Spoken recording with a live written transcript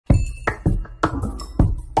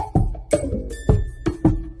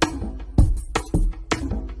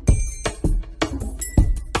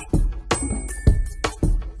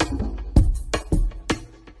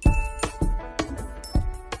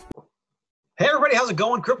Hey everybody, how's it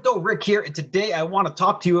going? Crypto Rick here, and today I want to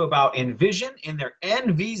talk to you about Invision and their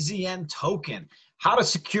Invizion token, how to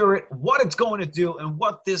secure it, what it's going to do, and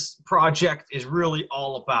what this project is really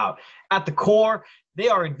all about. At the core, they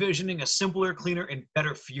are envisioning a simpler, cleaner, and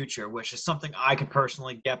better future, which is something I can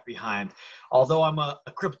personally get behind. Although I'm a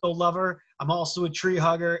crypto lover, I'm also a tree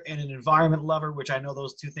hugger and an environment lover, which I know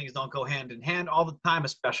those two things don't go hand in hand all the time,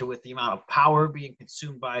 especially with the amount of power being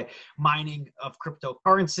consumed by mining of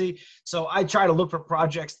cryptocurrency. So I try to look for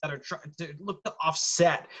projects that are trying to look to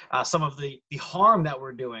offset some of the harm that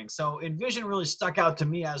we're doing. So Invision really stuck out to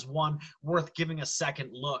me as one worth giving a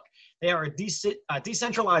second look. They are a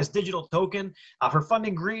decentralized digital token for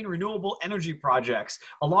funding green renewable energy projects,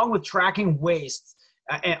 along with tracking waste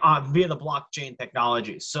via the blockchain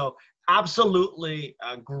technology. So absolutely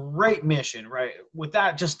a great mission, right? With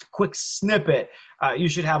that just quick snippet, you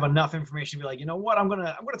should have enough information to be like, you know what, I'm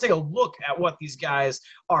gonna take a look at what these guys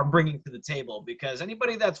are bringing to the table, because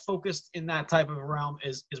anybody that's focused in that type of realm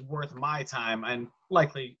is worth my time and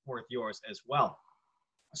likely worth yours as well.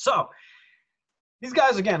 So these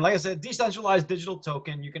guys, again, like I said, decentralized digital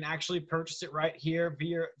token. You can actually purchase it right here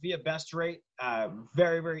via best rate.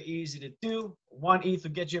 Very, very easy to do. 1 ETH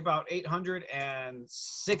will get you about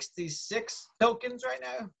 866 tokens right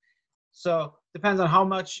now. So depends on how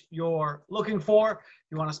much you're looking for.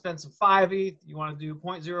 You want to spend some 5 ETH, you want to do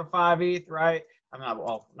 0.05 ETH, right? Not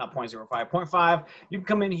 0.05, 0.5. You can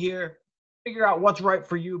come in here, figure out what's right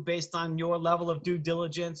for you based on your level of due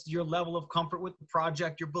diligence, your level of comfort with the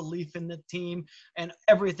project, your belief in the team, and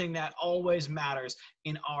everything that always matters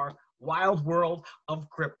in our wild world of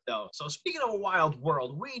crypto. So speaking of a wild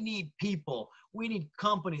world, we need people, we need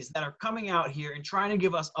companies that are coming out here and trying to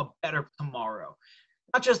give us a better tomorrow.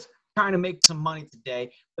 Not just trying to make some money today,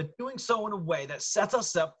 but doing so in a way that sets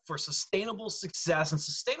us up for sustainable success and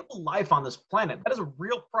sustainable life on this planet. That is a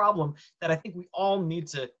real problem that I think we all need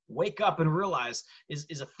to wake up and realize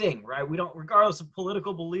is a thing, right? We don't, regardless of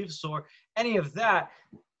political beliefs or any of that,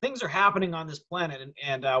 things are happening on this planet,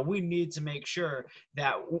 and we need to make sure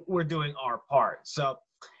that we're doing our part. So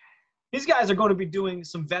these guys are going to be doing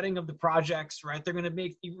some vetting of the projects, right? They're going to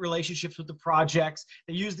make the relationships with the projects.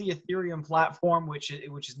 They use the Ethereum platform, which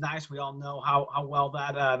is nice. We all know how well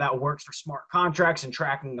that works for smart contracts and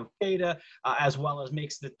tracking of data, as well as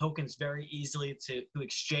makes the tokens very easily to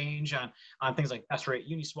exchange on things like best rate,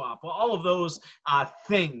 Uniswap, all of those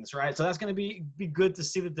things, right? So that's going to be good to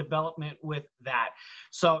see the development with that.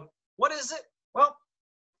 So what is it? Well,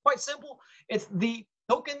 quite simple. It's the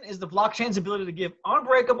token is the blockchain's ability to give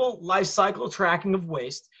unbreakable life cycle tracking of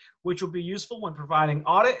waste, which will be useful when providing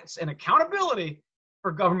audits and accountability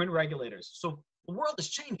for government regulators. So the world is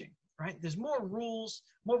changing, right? There's more rules,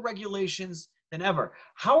 more regulations than ever.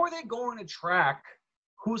 How are they going to track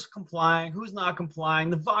who's complying, who's not complying,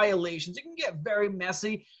 the violations? It can get very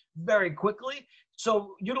messy very quickly.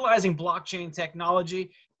 So utilizing blockchain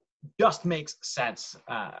technology just makes sense.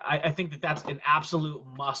 I think that's an absolute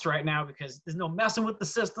must right now, because there's no messing with the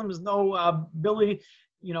system. There's no Billy,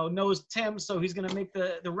 knows Tim, so he's going to make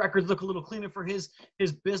the records look a little cleaner for his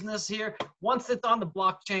business here. Once it's on the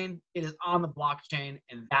blockchain, it is on the blockchain,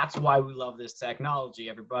 and that's why we love this technology,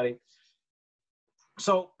 everybody.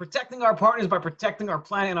 So protecting our partners by protecting our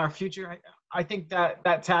planet and our future, I think that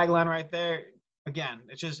tagline right there, again,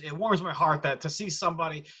 it warms my heart that to see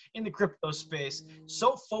somebody in the crypto space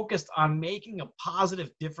so focused on making a positive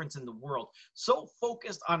difference in the world, so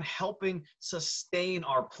focused on helping sustain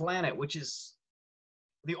our planet, which is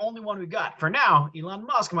the only one we got. For now, Elon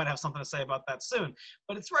Musk might have something to say about that soon,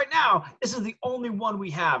 but it's right now, this is the only one we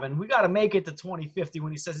have, and we got to make it to 2050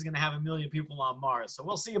 when he says he's going to have 1 million people on Mars. So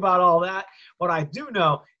we'll see about all that. What I do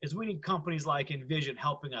know is we need companies like Invision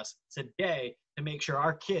helping us today to make sure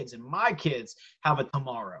our kids and my kids have a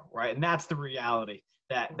tomorrow, right? And that's the reality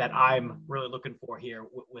that I'm really looking for here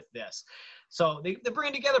with this. So they're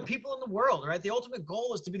bringing together people in the world, right? The ultimate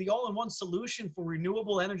goal is to be the all-in-one solution for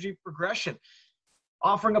renewable energy progression,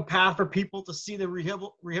 offering a path for people to see the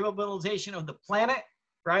rehabilitation of the planet,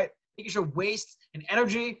 right? Making sure waste and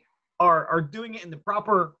energy are doing it in the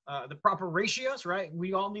proper ratios, right?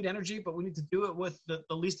 We all need energy, but we need to do it with the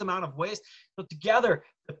least amount of waste. So together,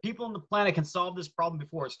 the people on the planet can solve this problem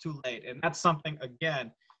before it's too late. And that's something,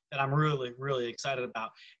 again, that I'm really, really excited about.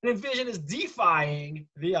 And Invision is defying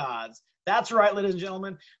the odds. That's right, ladies and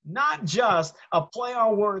gentlemen. Not just a play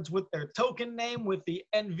on words with their token name, with the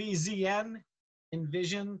NVZN,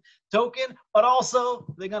 Invision token, but also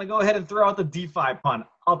they're going to go ahead and throw out the DeFi pun.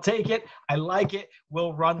 I'll take it. I like it.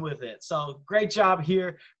 We'll run with it. So great job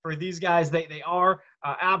here for these guys. They are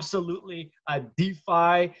absolutely a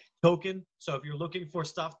DeFi token. So if you're looking for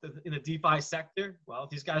stuff in the DeFi sector, well,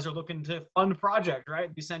 these guys are looking to fund project,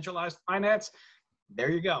 right? Decentralized finance.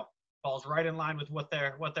 There you go. Falls right in line with what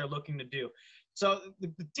they're looking to do. So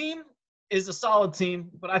the team is a solid team,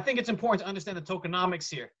 but I think it's important to understand the tokenomics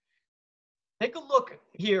here. Take a look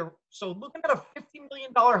here. So looking at a $50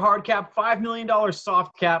 million hard cap, $5 million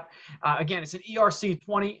soft cap. Again, it's an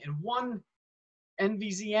ERC20, and one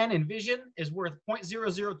Invision is worth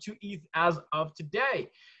 0.002 ETH as of today.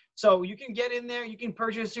 So you can get in there, you can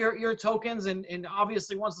purchase your tokens, and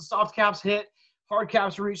obviously once the soft caps hit, hard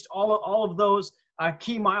caps reached, all of those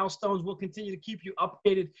key milestones will continue to keep you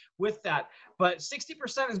updated with that. But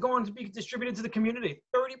 60% is going to be distributed to the community.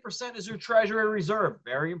 30% is your treasury reserve.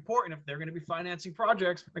 Very important if they're going to be financing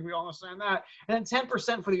projects. I think we all understand that. And then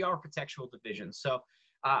 10% for the architectural division. So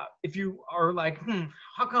if you are like,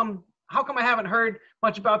 how come I haven't heard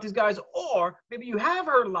much about these guys? Or maybe you have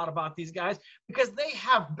heard a lot about these guys because they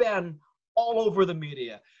have been all over the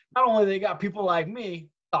media. Not only they got people like me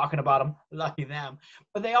talking about them, lucky them,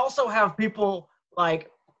 but they also have people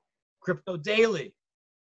like Crypto Daily,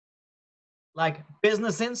 like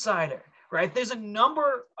Business Insider, right? There's a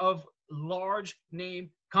number of large name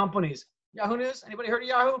companies. Yahoo News, anybody heard of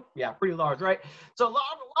Yahoo? Yeah, pretty large, right? So a lot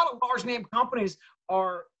of large name companies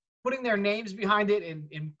are putting their names behind it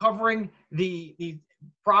and covering the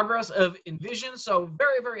progress of Invision. So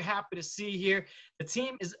very, very happy to see here. The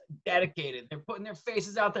team is dedicated. They're putting their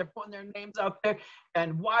faces out there, putting their names out there.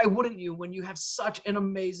 And why wouldn't you when you have such an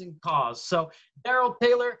amazing cause? So Daryl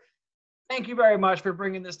Taylor, thank you very much for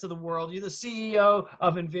bringing this to the world. You're the CEO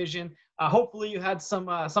of Invision. Hopefully you had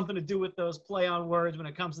something to do with those play on words when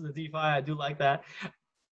it comes to the DeFi. I do like that.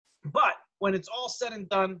 But when it's all said and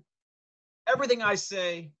done, everything I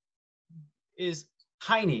say is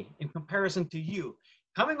tiny in comparison to you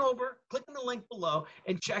coming over, clicking the link below,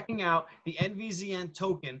 and checking out the Invizion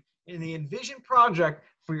token in the Invision project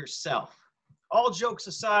for yourself. All jokes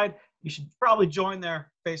aside, you should probably join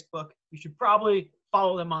their Facebook. You should probably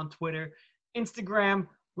follow them on Twitter, Instagram,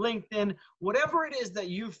 LinkedIn, whatever it is that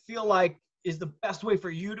you feel like is the best way for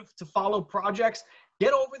you to follow projects.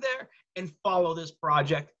 Get over there and follow this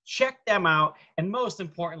project. Check them out. And most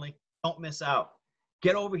importantly, don't miss out.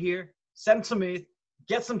 Get over here, send some ETH,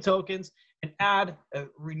 get some tokens, and add a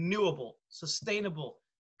renewable, sustainable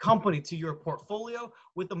company to your portfolio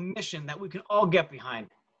with a mission that we can all get behind.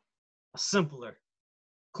 A simpler,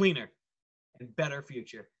 cleaner, and better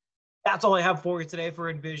future. That's all I have for you today for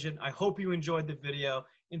Invision. I hope you enjoyed the video.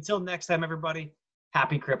 Until next time, everybody,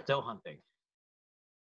 happy crypto hunting.